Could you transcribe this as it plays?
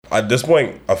At this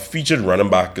point, a featured running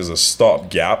back is a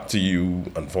stopgap to you.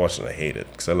 Unfortunately, I hate it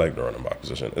because I like the running back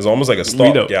position. It's almost like a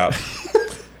stopgap.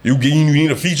 You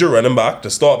need a feature running back to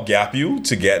stop gap you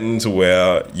to get into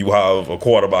where you have a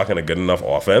quarterback and a good enough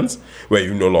offense where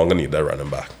you no longer need that running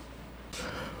back.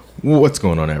 What's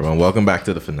going on, everyone? Welcome back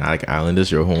to the Fanatic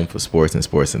Islanders, your home for sports and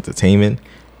sports entertainment.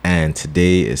 And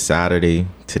today is Saturday.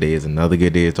 Today is another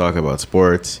good day to talk about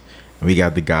sports. And we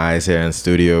got the guys here in the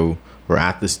studio. We're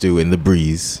at the stew in the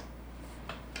breeze.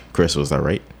 Chris, was that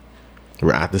right?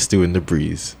 We're at the stew in the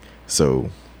breeze.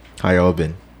 So, how y'all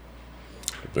been?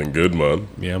 Been good, man.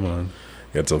 Yeah, man.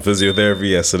 Had some physiotherapy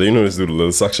yesterday. You know, just do the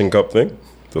little suction cup thing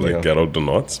to get out the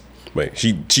knots. Wait,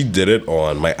 she did it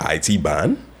on my IT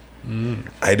band.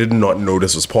 I did not know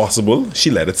this was possible. She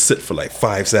let it sit for like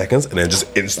 5 seconds and then just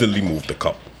instantly moved the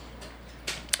cup.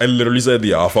 I literally said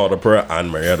the Our Father prayer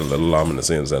and Mary had a little lamb in the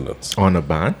same sentence. On a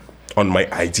band? On my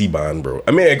IT band, bro.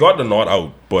 I mean, I got the knot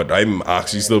out, but I'm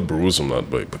actually still bruised from that.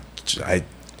 But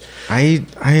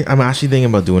I'm actually thinking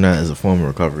about doing that as a form of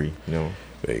recovery, you know?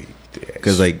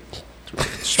 Because, like,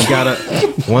 you gotta.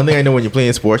 One thing I know when you're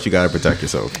playing sports, you gotta protect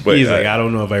yourself. But He's like, I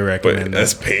don't know if I recommend but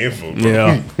that's that. painful, bro.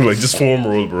 Yeah. Like, just foam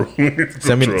roll, bro.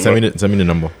 Send me the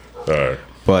number. All right.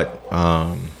 But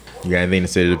you got anything to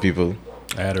say to the people?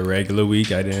 I had a regular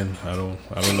week. I don't know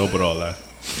about all that.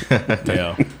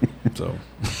 Yeah. So.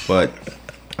 But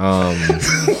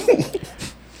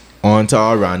on to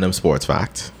our random sports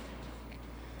fact.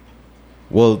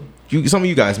 Well, some of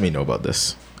you guys may know about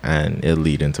this, and it'll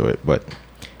lead into it. But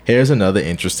here's another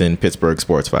interesting Pittsburgh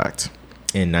sports fact.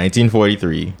 In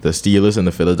 1943, the Steelers and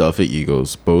the Philadelphia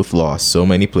Eagles both lost so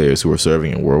many players who were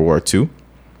serving in World War II.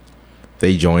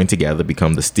 They joined together to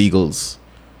become the Steagles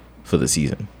for the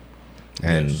season.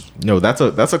 And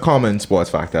that's a common sports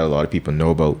fact that a lot of people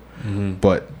know about. Mm-hmm.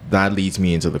 But that leads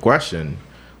me into the question: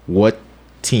 what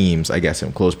teams, I guess,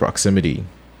 in close proximity,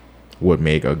 would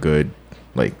make a good,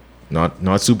 like,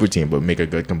 not super team, but make a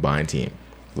good combined team?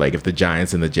 Like, if the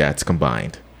Giants and the Jets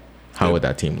combined, how would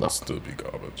that team look? Still be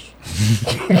garbage.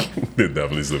 They'd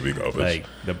definitely still be garbage. Like,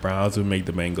 the Browns would make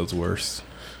the Bengals worse.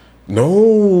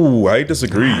 No, I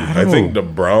disagree. I think the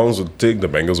Browns would take the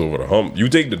Bengals over the hump. You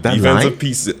take the defensive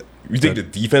pieces. You take the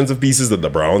defensive pieces that the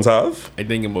Browns have. I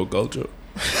think about culture.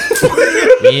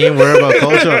 We ain't worried about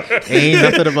culture. Ain't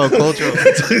nothing about culture.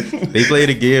 They play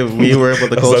the game. We ain't worried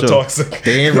about the culture. Toxic.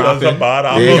 They ain't rapping. That's a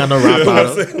bad They ain't got no rap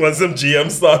battle. Once them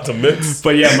GMs start to mix.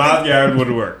 But yeah, Myles Garrett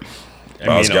would work.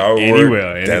 Myles Garrett would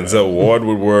work. Denzel Ward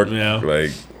would work. Yeah.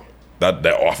 Like, that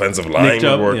offensive line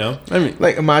would work. Yeah. I mean,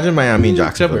 like, imagine Miami and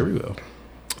Jacksonville. everywhere.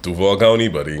 Duval County,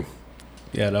 buddy.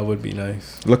 Yeah, that would be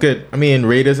nice. Look at,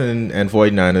 Raiders and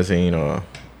 49ers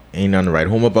ain't on the right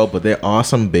home about, but there are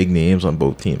some big names on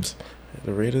both teams.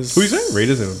 The Raiders. Who you saying?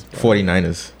 Raiders and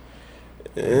 49ers.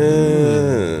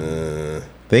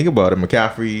 Think about it.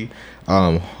 McCaffrey,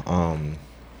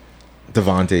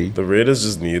 Devontae. The Raiders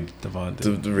just need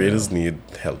Devontae. The Raiders need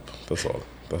help. That's all.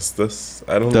 That's this.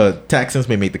 I don't. The Texans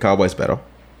may make the Cowboys better.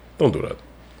 Don't do that.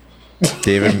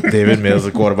 David Mills,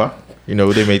 the quarterback. You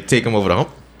know, they may take him over the hump.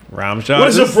 Ramshot. What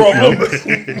is your problem?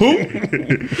 Who?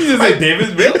 You just said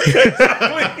David Mills?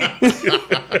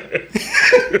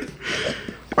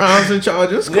 Rams and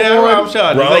Chargers. Rams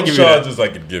Chargers I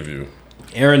could give you.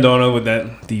 Aaron Donald with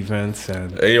that defense.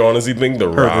 And I honestly think the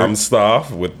Rams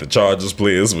staff with the Chargers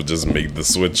players would just make the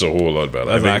switch a whole lot better.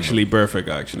 That's actually perfect,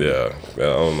 actually. Yeah. I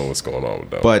don't know what's going on with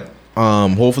that. But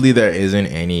hopefully there isn't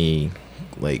any,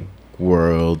 like,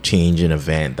 world-changing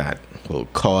event that will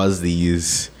cause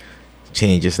these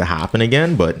changes to happen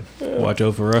again. But watch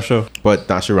out for Russia. But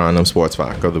that's your random sports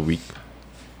fact of the week.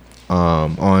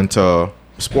 On to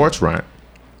sports rant.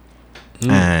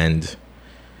 And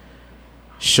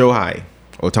Shohei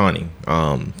Ohtani.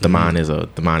 The man is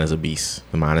a beast.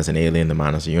 The man is an alien. The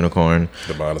man is a unicorn.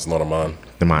 The man is not a man.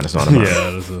 The man is not a man.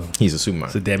 Yeah, he's a Superman.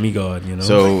 It's a demigod, you know.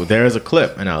 So there is a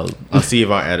clip, and I'll see if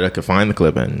our editor can find the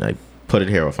clip and I put it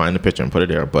here, or find the picture and put it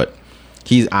here. But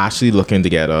he's actually looking to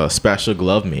get a special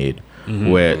glove made,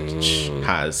 which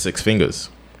has 6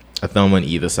 fingers, a thumb on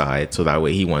either side, so that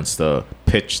way he wants to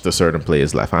pitch to certain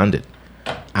players left-handed.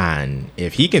 And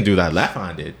if he can do that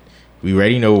left-handed, we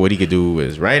already know what he could do with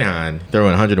his right hand,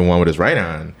 throwing 101 with his right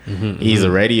hand. He's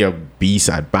already a beast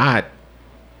at bat.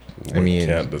 What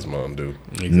can't this man do?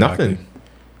 Exactly. Nothing.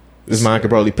 This man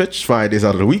could probably pitch 5 days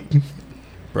out of the week.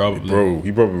 Probably. Bro,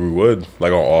 he probably would.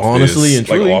 Like, on off Honestly days. and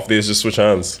truly. Like, off days, just switch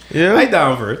hands. Yeah. I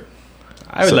down for it.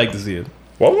 I would like to see it.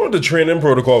 What would the training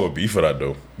protocol would be for that,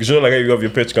 though? Because you know, like, how you have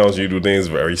your pitch counts, you do things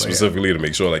very specifically to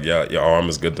make sure, like, your arm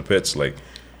is good to pitch. Like,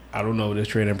 I don't know what this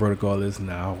training protocol is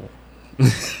now.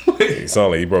 it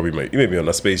sounds like he may be on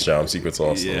a Space Jam secret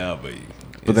sauce. Yeah, but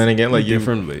But then again, like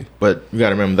differently. But you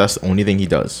gotta remember that's the only thing he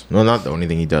does. No, not the only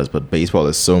thing he does, but baseball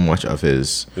is so much of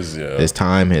his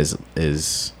time, his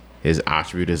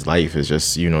attribute, his life is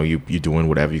just you doing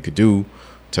whatever you could do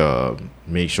to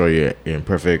make sure you're in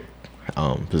perfect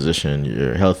position,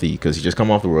 you're healthy, because he just come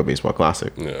off the World Baseball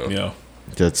Classic. Yeah.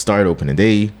 To start opening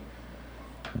day,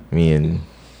 I mean,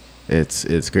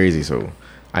 it's crazy. So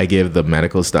I give the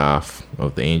medical staff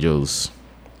of the Angels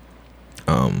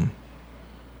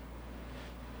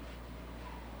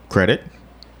credit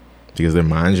because they're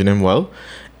managing him well.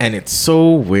 And it's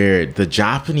so weird. The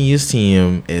Japanese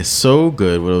team is so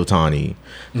good with Ohtani.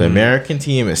 The American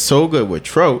team is so good with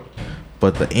Trout.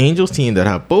 But the Angels team that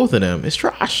have both of them is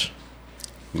trash.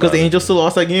 Because the Angels still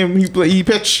lost that game. He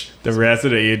pitched. The rest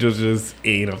of the Angels just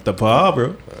ate up the par,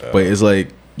 bro. But it's like,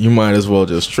 you might as well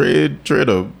just trade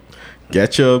a,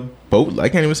 get your boat. I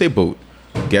can't even say boat.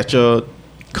 Get your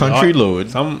country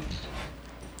load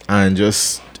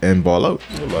and ball out.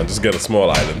 Come on, just get a small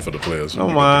island for the players.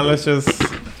 Come on, let's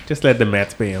just let the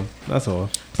Mets pay him. That's all.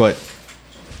 But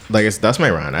like that's my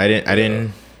rant. I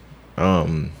didn't.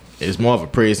 It's more of a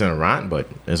praise than a rant, but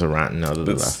it's a rant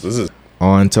nevertheless. This is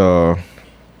on to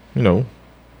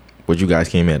what you guys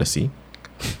came here to see.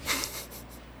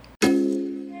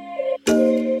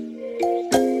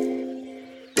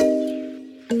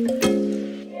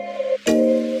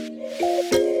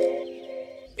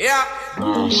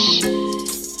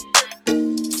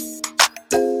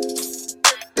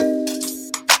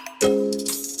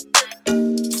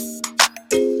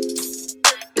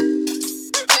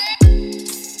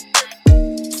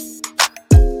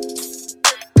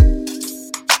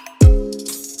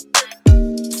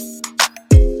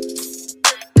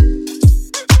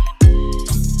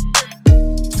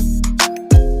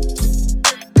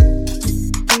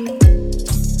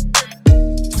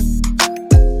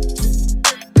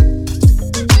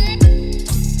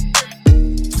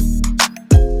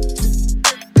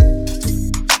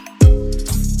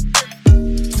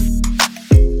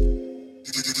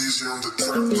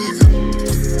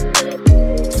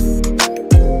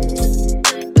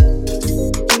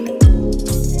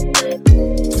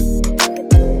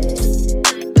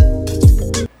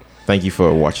 Thank you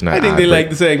for watching that. I think they like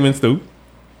the segments too.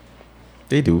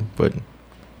 They do, but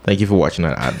thank you for watching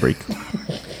that ad break.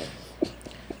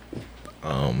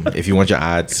 If you want your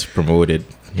ads promoted,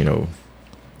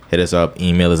 hit us up.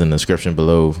 Email is in the description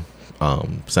below.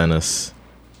 Send us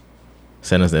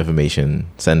the information.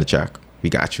 Send the check. We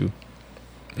got you.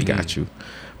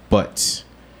 But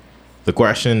the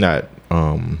question that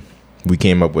we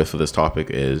came up with for this topic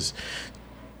is: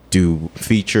 do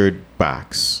featured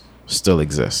backs still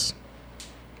exist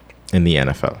in the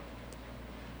NFL?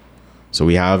 So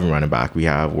we have running back, we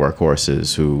have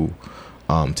workhorses who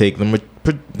take them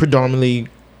predominantly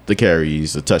the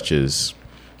carries, the touches.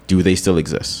 Do they still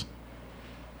exist?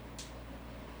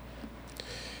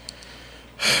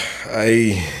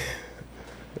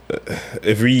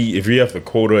 If we have to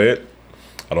quota it,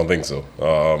 I don't think so.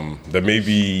 There may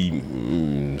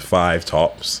be 5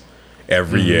 tops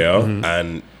every year,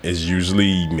 and it's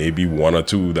usually maybe 1 or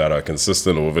 2 that are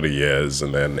consistent over the years,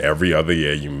 and then every other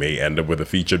year you may end up with a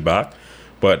featured back.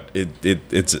 But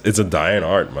it's a dying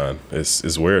art, man.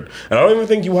 It's weird, and I don't even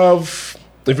think you have.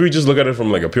 If we just look at it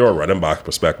from like a pure running back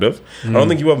perspective, I don't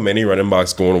think you have many running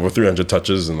backs going over 300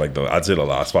 touches in I'd say the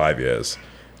last 5 years.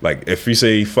 Like if we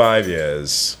say 5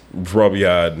 years, we probably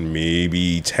had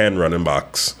maybe 10 running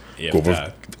backs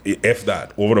if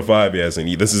that over the 5 years,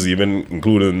 and this is even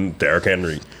including Derrick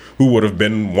Henry, who would have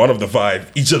been one of the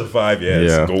 5 each of the 5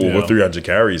 years go over 300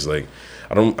 carries. Like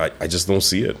I just don't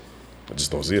see it. I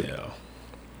just don't see it. Yeah,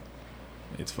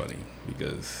 it's funny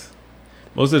because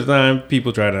most of the time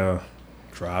people try to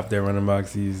drop their running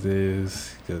backs these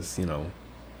days because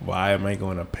why am I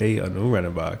going to pay a new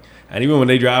running back? And even when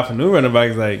they draft a new running back,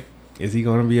 it's like, is he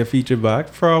going to be a featured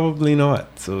back? Probably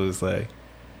not. So it's like,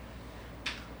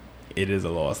 it is a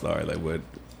lost art. Like,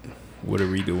 what are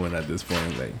we doing at this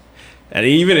point? Like, and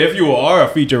even if you are a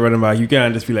featured running back, you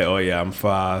can't just be like, oh yeah, I'm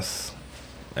fast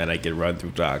and I can run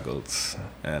through tackles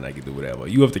and I can do whatever.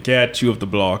 You have to catch, you have to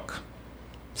block.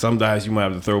 Sometimes you might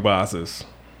have to throw passes.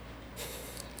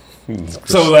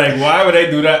 So like, why would I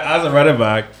do that as a running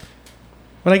back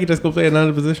when I could just go play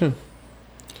another position?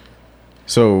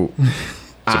 So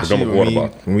actually,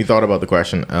 when we thought about the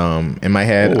question, in my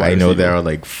head, I know there are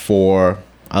like 4.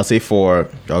 I'll say 4.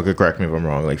 Y'all could correct me if I'm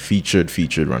wrong. Like featured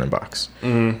running backs.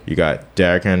 You got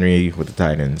Derrick Henry with the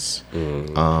Titans,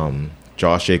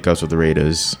 Josh Jacobs with the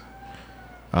Raiders.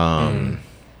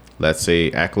 Let's say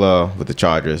Eckler with the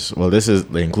Chargers. Well, this is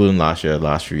including last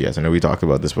few years. I know we talked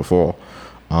about this before.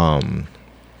 I'd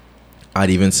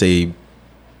even say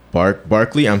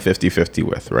Barkley, I'm 50-50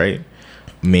 with, right?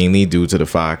 Mainly due to the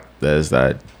fact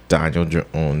that Daniel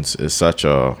Jones is such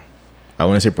a, I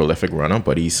wouldn't say prolific runner,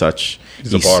 but he's a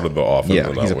part of the offense.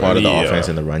 Yeah, he's a part of the offense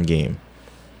in the run game.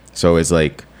 So it's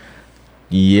like,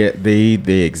 yeah,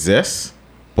 they exist,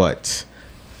 but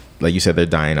like you said, they're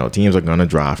dying out. Teams are gonna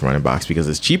draft running backs because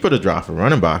it's cheaper to draft a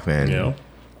running back than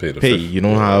pay. You're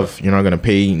not gonna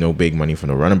pay no big money for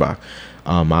no running back.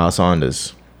 Miles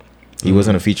Sanders, he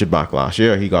wasn't a featured back last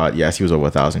year. He was over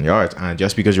 1,000 yards, and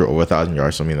just because you're over 1,000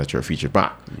 yards don't mean that you're a featured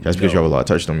back. Just because you have a lot of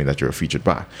touch don't mean that you're a featured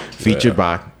back. Featured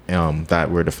back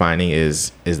that we're defining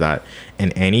is that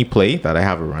in any play that I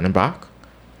have a running back,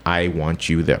 I want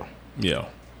you there. Yeah.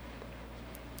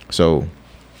 So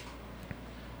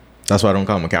that's why I don't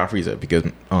call McCaffrey's it, because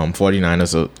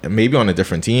 49ers are maybe on a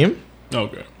different team.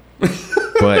 Okay.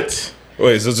 But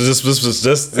wait, so just to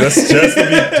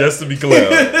be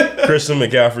clear, Christian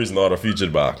McCaffrey's not a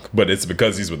featured back, but it's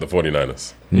because he's with the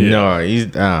 49ers. No,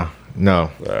 he's no.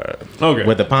 All right. Okay.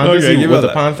 With the Panthers,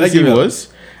 he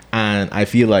was, and I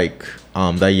feel like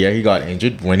that year he got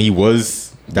injured when he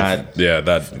was that. Yeah,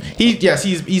 that.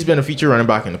 He's been a feature running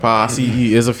back in the past.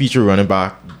 He is a feature running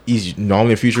back. He's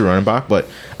normally a future running back, but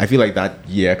I feel like that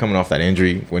year coming off that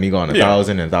injury when he got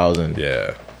 1,000.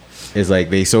 Yeah. It's like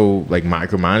they so like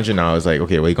micromanaging now. It's like,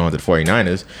 okay, well, he going to the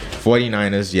 49ers.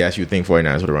 49ers, yes, you think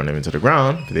 49ers would have run him into the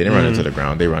ground. But they didn't run him into the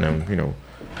ground. They run him,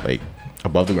 like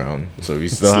above the ground. So he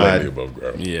still slightly above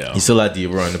ground. Yeah. He still had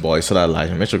Debo running the ball. He still had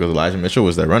Elijah Mitchell because Elijah Mitchell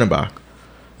was their running back.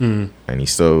 And he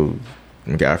still,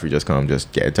 McCaffrey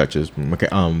just get touches.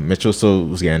 Mitchell still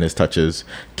was getting his touches.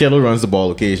 Kittle runs the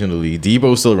ball occasionally.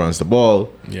 Debo still runs the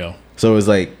ball. Yeah. So it's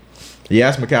like,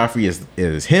 yes, McCaffrey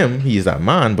is him. He's that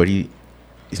man, but he's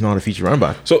not a featured running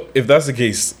back. So if that's the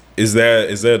case, is there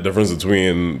a difference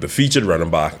between the featured running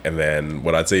back and then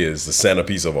what I'd say is the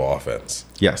centerpiece of our offense?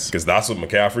 Yes. Because that's what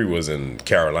McCaffrey was in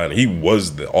Carolina. He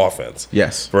was the offense.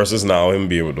 Yes. Versus now him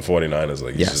being with the 49ers.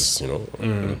 Like, he's just,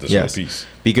 an additional piece.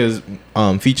 Because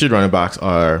featured running backs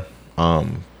are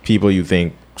people you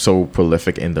think so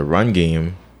prolific in the run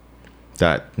game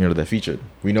that, they're featured.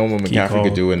 We know what McCaffrey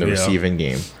could do in the receiving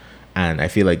game. And I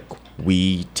feel like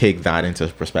we take that into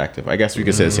perspective. I guess we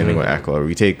could say the same thing with Eckler.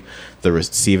 We take the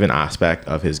receiving aspect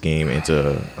of his game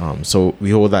into so we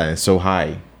hold that in so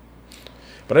high.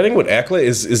 But I think with Eckler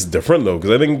is different though,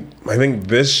 because I think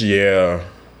this year,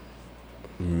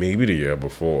 maybe the year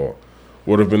before,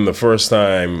 would have been the first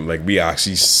time like we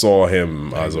actually saw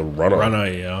him as a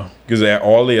runner. Because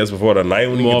all the years before that, and I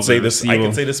only can say this. I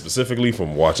can say this specifically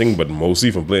from watching, but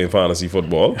mostly from playing fantasy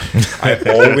football. I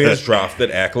always drafted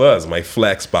Eckler as my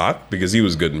flex back because he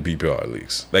was good in PPR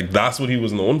leagues. Like that's what he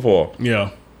was known for.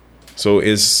 Yeah. So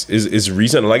it's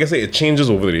recent. Like I say, it changes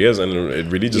over the years, and it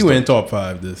really just. You went top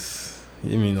 5 this.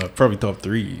 Probably top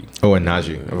 3. Oh, and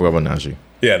Najee. I forgot about Najee.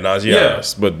 Yeah, Najee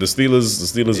Harris. But the Steelers, I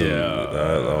don't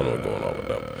know what's going on with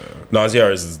them. Najee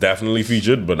Harris is definitely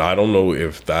featured, but I don't know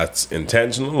if that's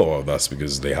intentional or if that's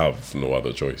because they have no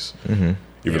other choice. No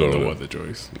other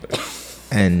choice.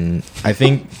 And I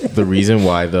think the reason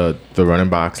why the running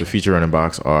backs, the feature running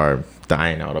backs are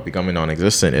dying out or becoming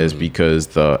non-existent is because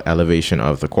the elevation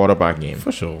of the quarterback game.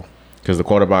 For sure. Because the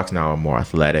quarterbacks now are more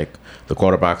athletic. The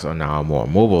quarterbacks are now more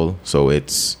mobile. So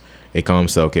it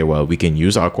comes to, okay, well, we can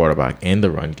use our quarterback in the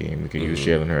run game. We could use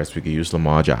Jalen Hurts. We could use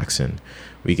Lamar Jackson.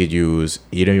 We could use,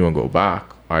 either you want to go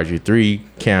back, RG3,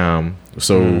 Cam.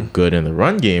 So good in the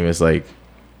run game is like.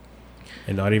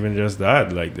 And not even just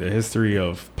that, like the history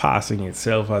of passing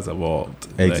itself has evolved.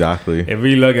 Exactly. Like, if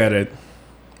we look at it,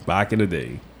 back in the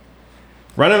day,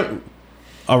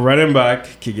 a running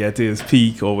back could get to his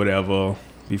peak or whatever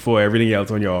before everything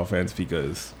else on your offense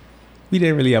because we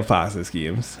didn't really have passing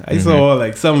schemes. I saw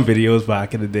like some videos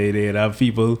back in the day. They'd have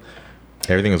people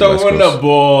everything was throwing the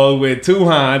ball with 2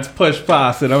 hands, push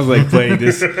pass, and I was like, playing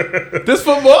this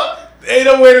football? Ain't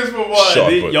no way this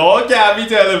football. Y'all can't be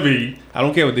telling me. I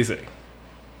don't care what they say.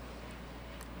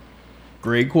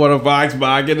 Great quarterbacks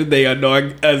back in the day are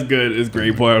not as good as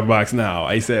great quarterbacks now.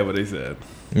 I said what I said.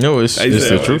 No, it's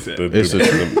the truth. It's the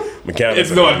truth.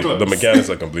 The mechanics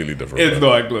are completely different. It's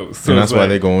not close. So and that's why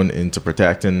they're going into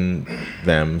protecting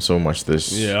them so much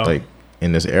like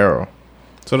in this era.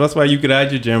 So that's why you could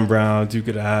add your Jim Browns, you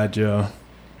could add your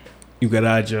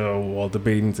Walter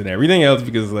Paytons and everything else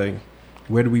because like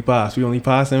where do we pass? We only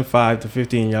pass in 5 to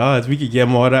 15 yards. We could get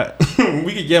more of that.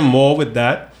 We could get more with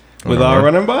that with our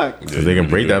running back. Because they can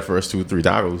break that first 2-3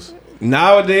 tackles.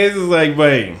 Nowadays it's like,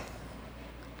 wait,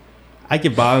 I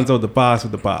can balance out the pass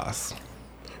with the pass.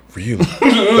 real.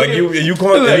 Like you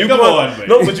can't. Like, you come can't on, man.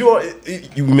 no, but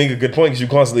you make a good point because you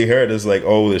constantly hear it as like,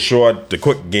 oh, the short, the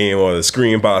quick game or the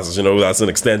screen passes. You know, that's an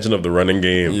extension of the running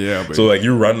game. Yeah, but so like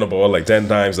you run the ball like 10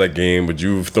 times that game, but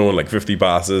you've thrown like 50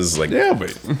 passes. Like Yeah, but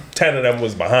 10 of them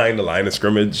was behind the line of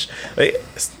scrimmage. Like,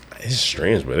 it's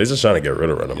strange, but they're just trying to get rid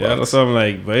of running yeah, backs. that's something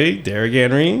like, wait, Derrick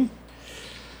Henry.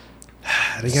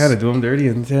 They gotta do him dirty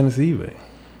in Tennessee, but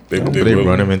They will.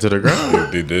 run him into the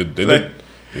ground. They did. They Like- did.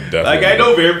 They definitely like I did.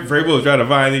 know Vrabel was trying to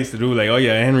find things to do. Like, oh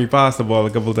yeah, Henry passed the ball a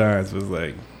couple times. It was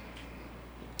like,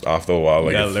 After a while, you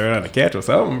like gotta learn how to catch or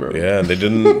something, bro. yeah, and they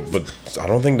didn't. But I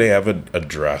don't think they ever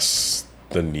addressed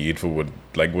the need for what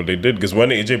they did. Because when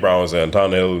AJ Brown was there, and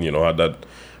Tannehill, you know, had that.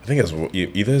 I think it's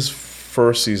either his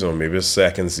first season or maybe his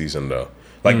second season though.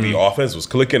 Like the offense was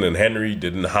clicking, and Henry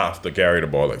didn't have to carry the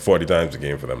ball like 40 times a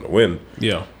game for them to win.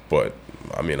 Yeah. But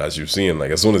I mean, as you've seen,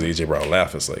 like as soon as AJ Brown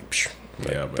left, it's like, phew,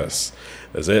 like, Yeah, man. that's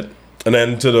it. And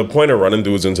then to the point of running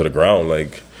dudes into the ground,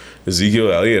 like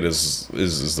Ezekiel Elliott is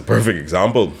the perfect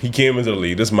example. He came into the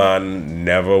league. This man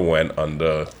never went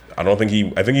under. I think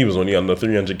he was only under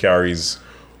 300 carries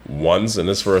once in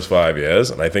his first 5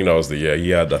 years, and I think that was the year he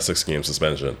had that 6-game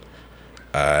suspension.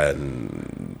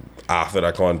 And after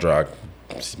that contract,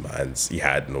 he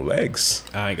had no legs.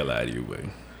 I ain't gonna lie to you, but He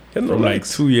had no from like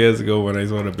legs. 2 years ago when I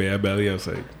saw the bare belly, I was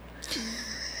like,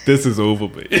 this is over,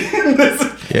 babe.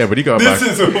 Yeah, but he got This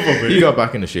back. is over, babe. He got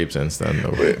back into shape since then,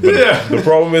 though. Yeah. The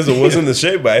problem is it wasn't the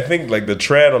shape, but I think like the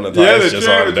tread on the Yeah, thighs the just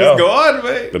trend aren't was there. just gone,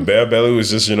 man. The bare belly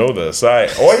was just, the side.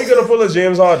 Or you gonna pull a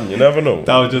James Harden, you never know.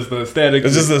 That was just the aesthetic.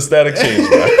 It's just a static change,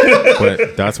 man.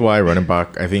 But that's why running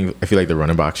back. I feel like the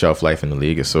running back shelf life in the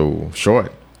league is so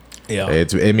short. yeah.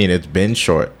 It's been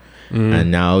short, and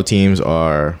now teams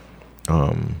are,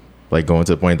 like going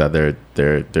to the point that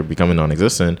they're becoming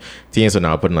non-existent. Teams are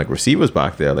now putting like receivers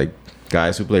back there, like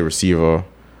guys who play receiver,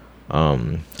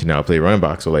 can now play running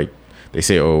back. So like they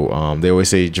say, they always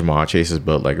say Jamar Chase is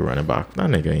built like a running back. That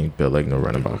nigga ain't built like no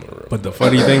running back. But the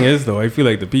funny thing is, though, I feel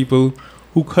like the people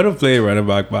who could have played running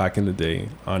back in the day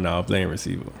are now playing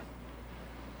receiver.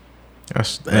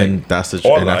 That's or that's it.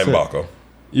 linebacker.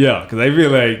 Yeah, because I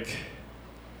feel like,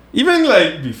 even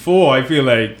like before, I feel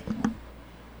like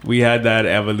we had that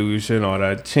evolution or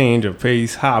that change of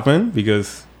pace happen,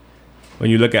 because when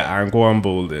you look at Anquan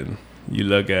Bolden, you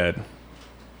look at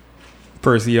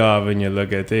Percy Harvin, you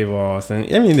look at Tavon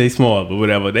Austin. I mean, they small, but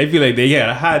whatever. They feel like they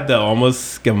had the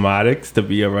almost schematics to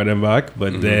be a running back,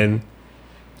 but then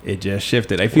it just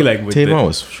shifted. I feel like with Tavon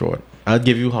was short. I'd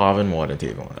give you Harvin more than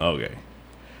Tavon. Okay.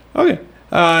 And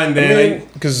I then mean,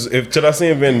 because if to that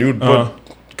same vein, you'd put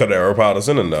Kadero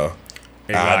Patterson in there.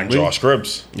 And Exactly. Josh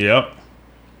Cribbs. yep.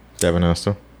 Devin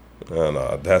Hester.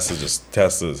 No, Hester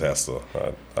is Hester.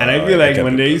 And I feel like can't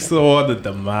when do they that. saw the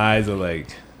demise of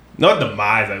not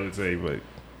demise, I would say, but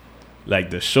like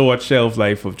the short shelf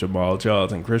life of Jamal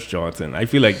Charles and Chris Johnson, I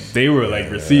feel like they were like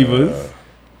receivers.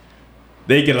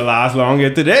 They can last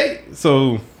longer today.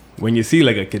 So when you see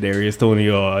like a Kadarius Toney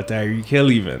or a Tyreek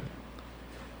Hill even,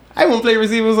 I won't play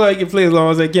receiver so I can play as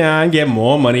long as I can and get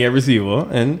more money at receiver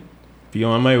and be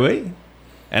on my way.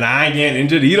 And I ain't getting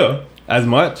injured either as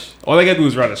much. All I gotta do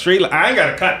is run a straight line. I ain't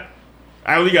gotta cut.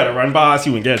 I only gotta run past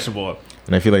you and catch the ball.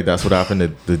 And I feel like that's what happened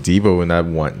to Debo in that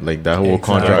one, like that whole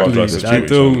Exactly. contract. Contract It's situation. That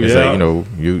too,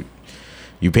 yeah. like,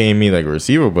 you paying me like a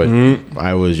receiver, but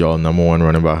I was y'all number one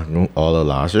running back all of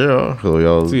last year. So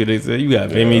y'all, See, they say you gotta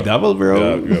pay me double, bro.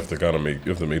 Yeah, you have to kind of make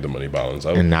the money balance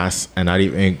out. and not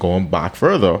even going back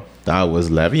further. That was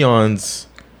Le'Veon's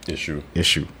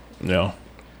issue. No.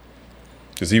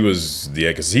 Because he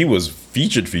was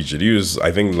featured. He was,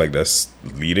 I think, like that's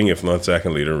leading, if not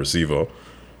second leading receiver,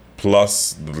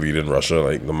 plus the leading rusher.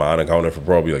 Like the man accounted for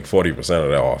probably like 40% of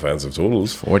their offensive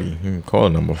totals. 40. You can call a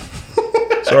number.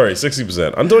 Sorry,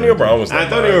 60%. Antonio Brown was there.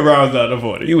 Antonio Brown's not the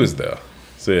 40. He was there.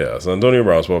 So yeah, so Antonio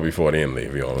Brown's probably 40 and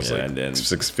Le'Veon was Yeah, like and then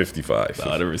 655. The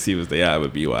other receivers they had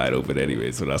would be wide open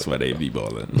anyway, so that's why they be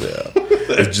balling. Yeah,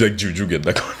 it's like Juju get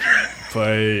that contract.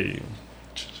 But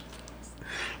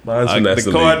Mine's finesse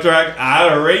the the league. contract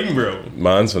out of ring, bro.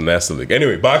 Mine's finesse the league.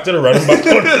 Anyway, back to the running back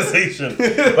conversation.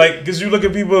 Like, because you look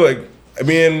at people like, I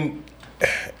mean,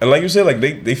 and like you said, like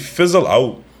they fizzle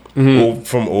out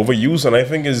from overuse, and I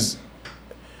think is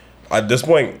at this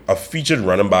point a featured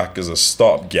running back is a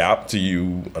stopgap to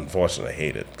you. Unfortunately, I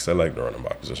hate it because I like the running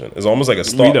back position. It's almost like a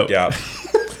stopgap.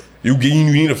 You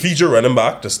need a feature running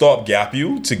back to stopgap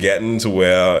you to get into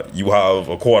where you have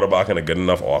a quarterback and a good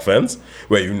enough offense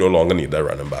where you no longer need that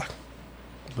running back.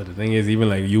 But the thing is, even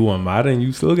like you on Madden,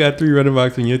 you still got 3 running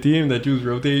backs in your team that you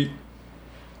rotate.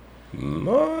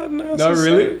 Not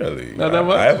necessarily. Not that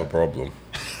much? I have a problem.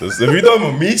 If you're talking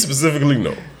about me specifically,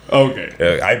 no.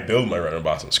 Okay. I build my running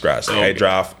backs from scratch. Like, I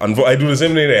draft. I do the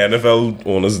same thing the NFL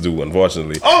owners do,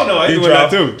 unfortunately. Oh, no, I do that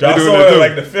too. Draft someone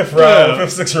like the 5th round,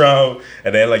 5th, 6th round,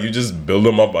 and then like you just build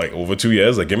them up like over 2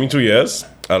 years. Like, give me 2 years,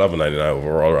 I'll have a 99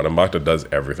 overall running back that does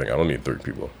everything. I don't need 3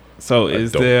 people. So,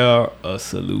 is there a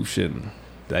solution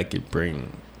that could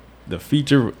bring the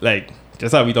feature, like,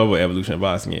 just how we talk about evolution of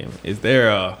boxing game, is there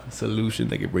a solution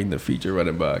that could bring the feature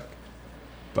running back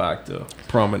to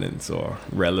prominence or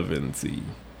relevancy?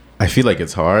 I feel like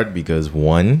it's hard because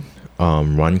one,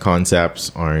 run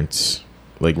concepts aren't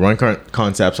like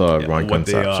concepts are run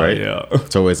concepts, right? Yeah.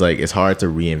 So it's like it's hard to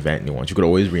reinvent new ones. You could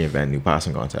always reinvent new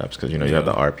passing concepts because you have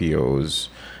the RPOs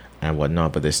and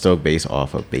whatnot, but they're still based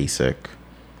off of basic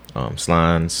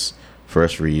slants,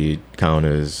 first read,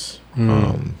 counters,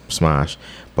 smash.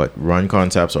 But run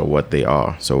concepts are what they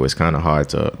are, so it's kind of hard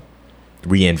to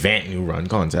reinvent new run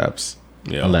concepts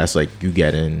unless like you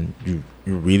get in, you're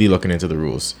really looking into the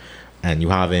rules, and you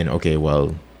have in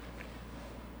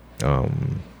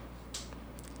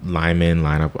lineman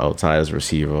line up outside as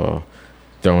receiver,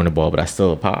 throwing the ball, but that's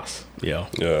still a pass. Yeah.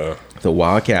 The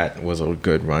Wildcat was a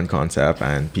good run concept,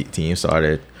 and teams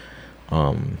started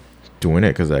doing it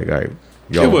because like,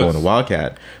 y'all going to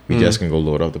Wildcat, we just can go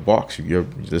load up the box.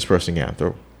 This person can't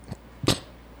throw.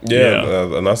 Yeah,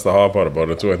 and that's the hard part about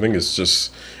it too. I think it's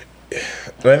just,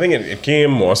 and I think it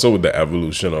came more so with the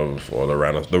evolution of or the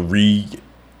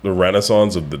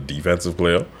renaissance of the defensive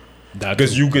player.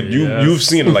 Because you've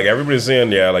seen it, like everybody's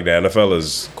saying, like the NFL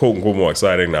is quote unquote more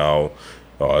exciting now.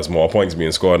 There's more points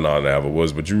being scored now than ever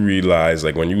was. But you realize,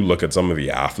 like when you look at some of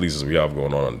the athletes that we have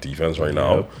going on defense right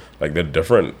now, like they're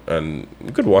different, and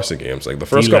you could watch the games. Like the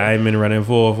first linemen running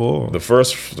 4-4.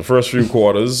 The first few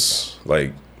quarters,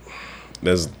 like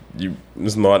there's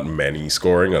not many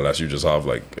scoring unless you just have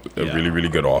like a really, really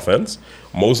good offense.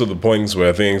 Most of the points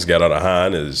where things get out of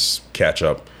hand is catch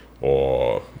up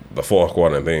or the fourth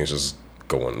quarter and things just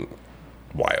going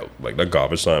wild. Like that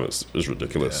garbage time is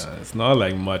ridiculous. Yeah, it's not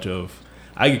like much of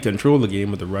I can control the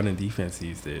game with the running defense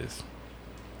these days.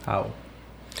 How?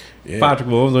 Yeah. Patrick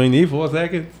Mahomes only need 4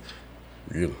 seconds.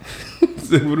 Really?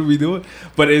 So what are we doing?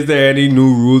 But is there any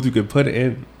new rules you could put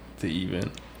in to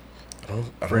even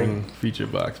bring feature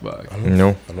box back?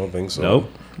 No, I don't think so.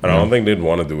 Nope. And I don't think they'd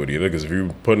want to do it either, because if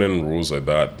you put in rules like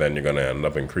that, then you're gonna end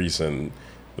up increasing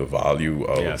the value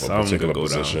of a particular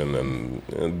position, and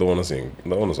the owners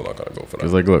are not gonna go for that.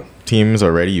 Because like, look, teams are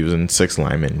already using 6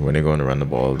 linemen when they're going to run the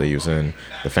ball. They're using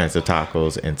defensive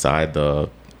tackles inside the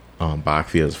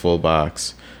backfield as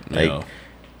fullbacks. Like,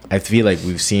 I feel like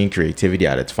we've seen creativity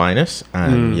at its finest,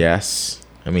 and yes,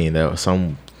 I mean there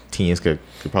some teams could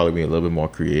probably be a little bit more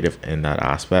creative in that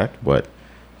aspect, but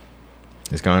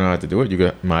it's kind of hard to do it. You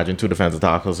could imagine 2 defensive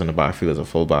tackles in the backfield as a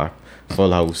fullback,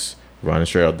 full house, running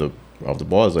straight off the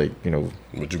ball is like,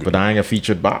 but I ain't a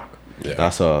featured back. Yeah.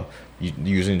 That's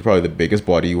using probably the biggest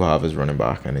body you have as running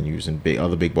back, and then using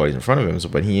other big bodies in front of him. So,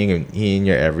 but he ain't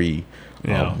your every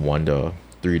 1 to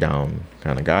 3 down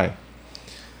kind of guy.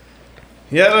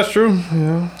 Yeah, that's true.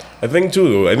 Yeah, I think too,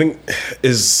 though. I think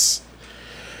is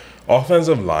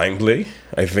offensive line play.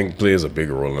 I think plays a big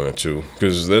role in it too,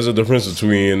 because there's a difference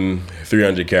between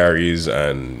 300 carries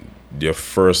and your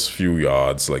first few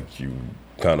yards. Like you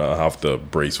kind of have to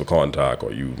brace for contact,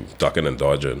 or you ducking and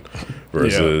dodging,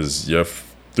 versus your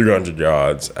 300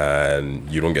 yards and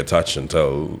you don't get touched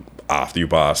until after you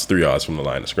pass 3 yards from the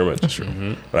line of scrimmage. That's true.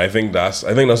 And I think that's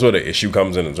where the issue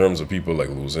comes in terms of people like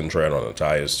losing tread on the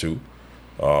tires too.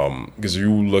 Because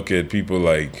you look at people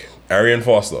like Arian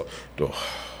Foster,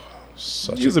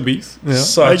 he's a beast. Yeah,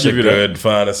 such a good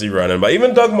fantasy running, but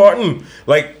even Doug Martin,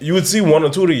 like you would see 1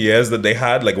 or 2 of the years that they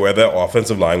had, like where their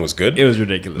offensive line was good. It was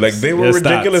ridiculous. Like they were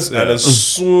ridiculous, and as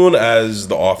soon as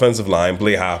the offensive line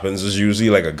play happens, it's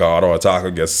usually like a guard or a tackle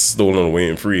gets stolen away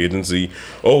in free agency.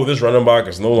 Oh, this running back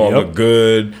is no longer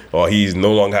good, or he's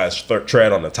no longer has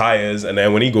tread on the tires. And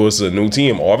then when he goes to a new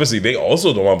team, obviously they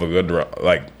also don't have a good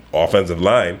like offensive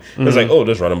line. It's like, oh,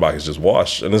 this running back is just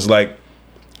washed, and it's like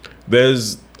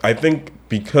I think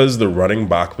because the running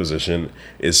back position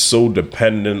is so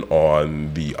dependent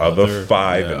on the other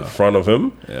 5 in front of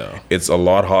him, it's a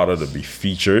lot harder to be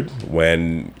featured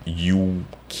when you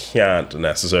can't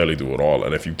necessarily do it all.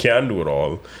 And if you can do it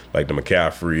all, like the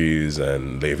McCaffreys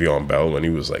and Le'Veon Bell when he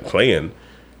was like playing,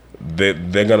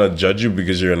 they're gonna judge you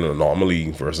because you're an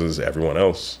anomaly versus everyone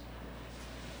else.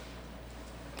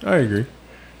 I agree.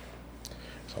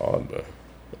 It's hard, but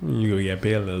you gonna get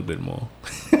paid a little bit more,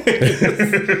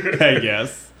 I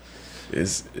guess.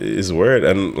 It's weird,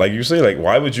 and like you say, like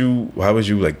why would you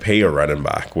like pay a running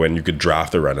back when you could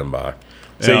draft a running back?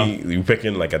 Say you pick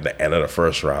in like at the end of the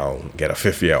first round, get a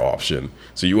 5th-year option.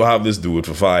 So you have this dude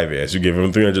for 5 years. You give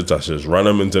him 300 touches, run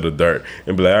him into the dirt,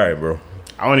 and be like, all right, bro.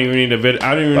 I don't even need to bid.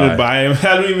 I don't even need to buy him.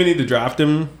 I don't even need to draft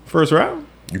him first round.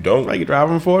 You don't. I can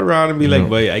draft him 4th round and be like,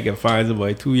 boy, I can find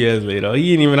somebody 2 years later.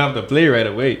 He didn't even have to play right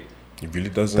away. He really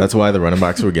doesn't. That's why the running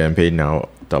backs who are getting paid now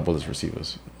double as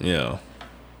receivers. Yeah.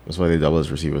 That's why they double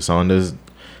as receivers. Saunders,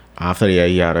 after the year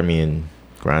he had, I mean,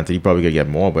 granted, he probably could get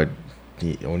more, but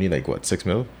he only like, what, 6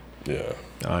 mil? Yeah.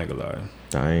 I ain't gonna lie.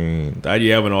 Dang. That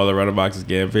year when all the running backs was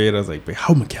getting paid, I was like, but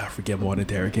how McCaffrey get more than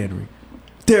Derrick Henry?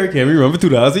 Derrick Henry run for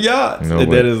 2,000 yards. No,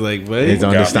 and then it's like, but it's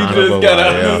understandable. You just gotta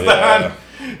understand.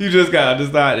 Yeah. You just gotta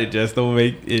understand. It just don't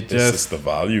make it It's just the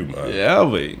value, man. Yeah,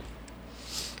 but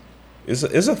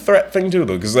It's a threat thing too,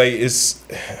 though, because like it's,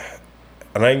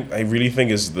 and I really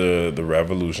think it's the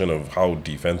revolution of how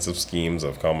defensive schemes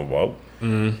have come about.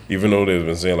 Even though they've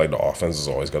been saying like the offense is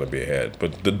always going to be ahead,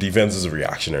 but the defense is a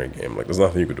reactionary game. Like there's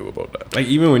nothing you can do about that. like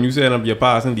even when you set up your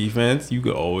passing defense, you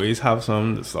could always have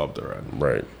something to stop the run.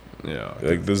 Right. Yeah,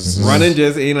 Like this running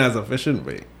just ain't as efficient,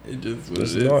 but it just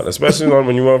It's not, especially not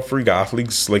when you have freak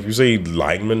athletes like you say,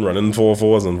 linemen running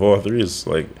 4.4s and 4.3s.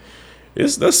 Like,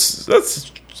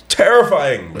 that's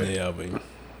terrifying. Man.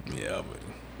 Yeah, but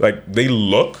Like they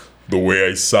look the way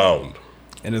I sound,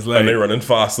 and it's like, and they're running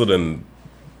faster than.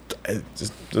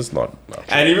 It's just not.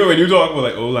 and even when you talk about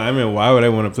like O line, man, why would I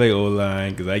want to play O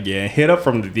line? Because I get hit up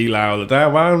from the D line all the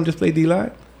time. Why don't I just play D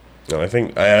line? No, I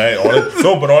think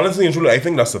no, but honestly and truly, I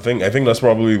think that's the thing. I think that's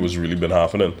probably what's really been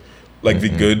happening. Like the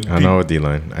good. I know D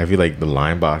line. I feel like the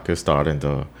linebackers starting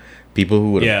to people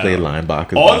who would have played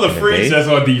linebackers. All the freaks that's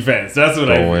on defense. That's what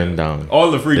going down.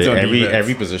 All the freaks on defense.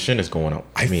 Every position is going up.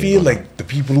 I feel like the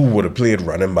people who would have played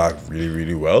running back really,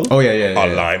 really well. Oh yeah. Are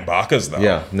linebackers now.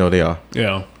 Yeah, no, they are.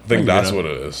 Yeah, I think that's what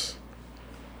it is.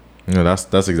 No,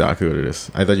 that's exactly what it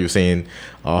is. I thought you were saying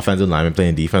offensive lineman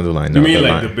playing defensive line. You mean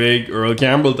like the big Earl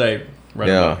Campbell type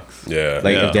running backs? Yeah.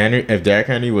 Like if Derrick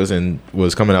Henry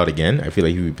was coming out again, I feel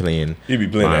like he'd be playing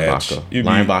linebacker, edge.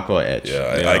 Linebacker or edge.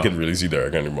 Yeah, I could really see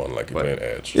Derrick Henry running like he's playing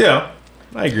edge. Yeah,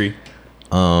 I agree.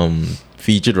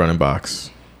 Featured running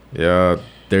backs. Yeah,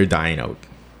 they're dying out.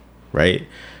 Right?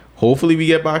 Hopefully we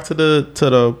get back to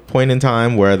the point in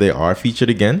time where they are featured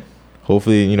again.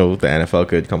 Hopefully, the NFL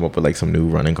could come up with like some new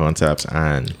running concepts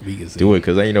and do it,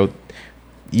 because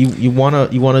you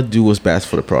wanna do what's best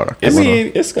for the product.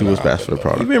 It's do what's best for the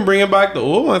product. You've been bringing back the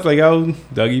old ones, like how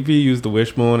Dougie P used the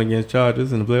wishbone against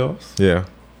Chargers in the playoffs. Yeah,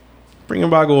 bringing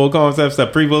back old concepts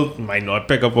that people might not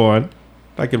pick up on.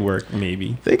 That could work,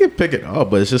 maybe. They could pick it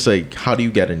up, but it's just like, how do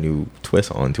you get a new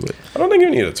twist onto it? I don't think you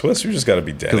need a twist. You just got to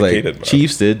be dedicated. Like,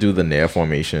 Chiefs did do the Nair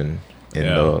formation in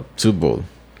the Super Bowl,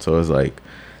 so it's like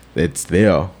it's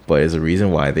there, but there's a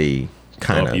reason why they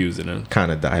kind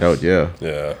of died out.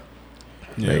 Yeah.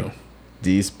 Like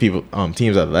these people,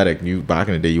 teams athletic. You back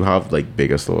in the day, you have like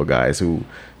bigger, slower guys who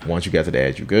once you get to the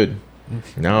edge, you're good.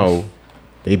 Now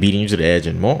they beating you to the edge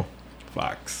and more.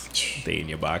 Fox, they in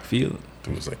your backfield.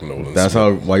 It was like Nolan. That's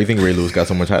Smith. why you think Ray Lewis got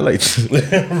so much highlights.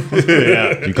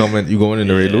 Yeah, you going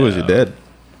into Ray Lewis, you're dead.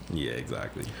 Yeah,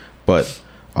 exactly. But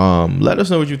let us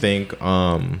know what you think.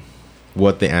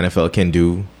 What the NFL can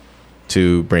do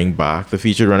to bring back the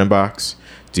featured running backs.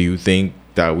 Do you think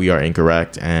that we are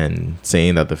incorrect and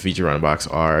saying that the featured running backs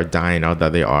are dying out,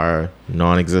 that they are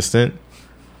non-existent?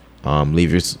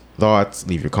 Leave your thoughts,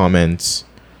 leave your comments.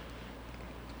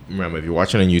 Remember, if you're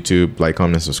watching on YouTube, like,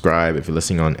 comment, and subscribe. If you're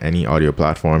listening on any audio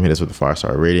platform, hit us with a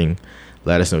 5-star rating.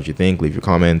 Let us know what you think. Leave your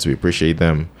comments. We appreciate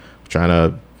them. We're trying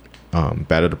to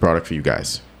better the product for you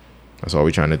guys. That's all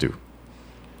we're trying to do.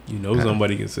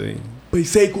 Somebody can say, but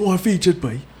Saquon featured,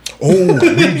 but we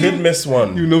did miss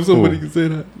one. Somebody can say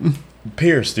that.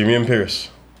 Pierce, Damian Pierce.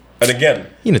 And again,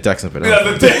 you need to text him.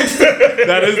 That's the text.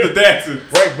 That is the text.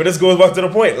 Right, but this goes back to the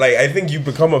point. Like, I think you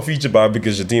become a featured back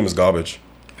because your team is garbage.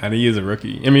 And he is a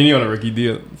rookie. I mean, he's on a rookie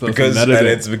deal. So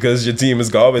it's because your team is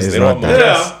garbage. It's they don't know.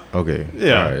 Yeah. Okay.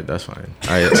 Yeah. All right. That's fine.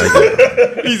 I get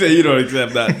it. He said you don't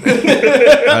accept that.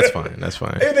 That's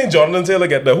fine. I think Jonathan Taylor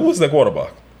get there. Who was the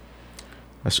quarterback?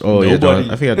 I think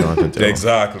I Jonathan Taylor.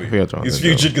 Exactly. He's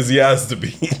featured because he has to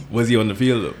be. Was he on the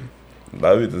field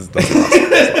though?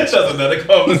 That's another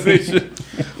conversation.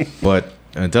 But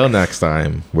until next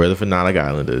time, we're the Fanatic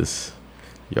Islanders.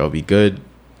 Y'all be good.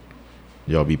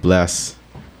 Y'all be blessed.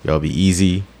 Y'all be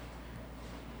easy.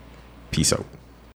 Peace out.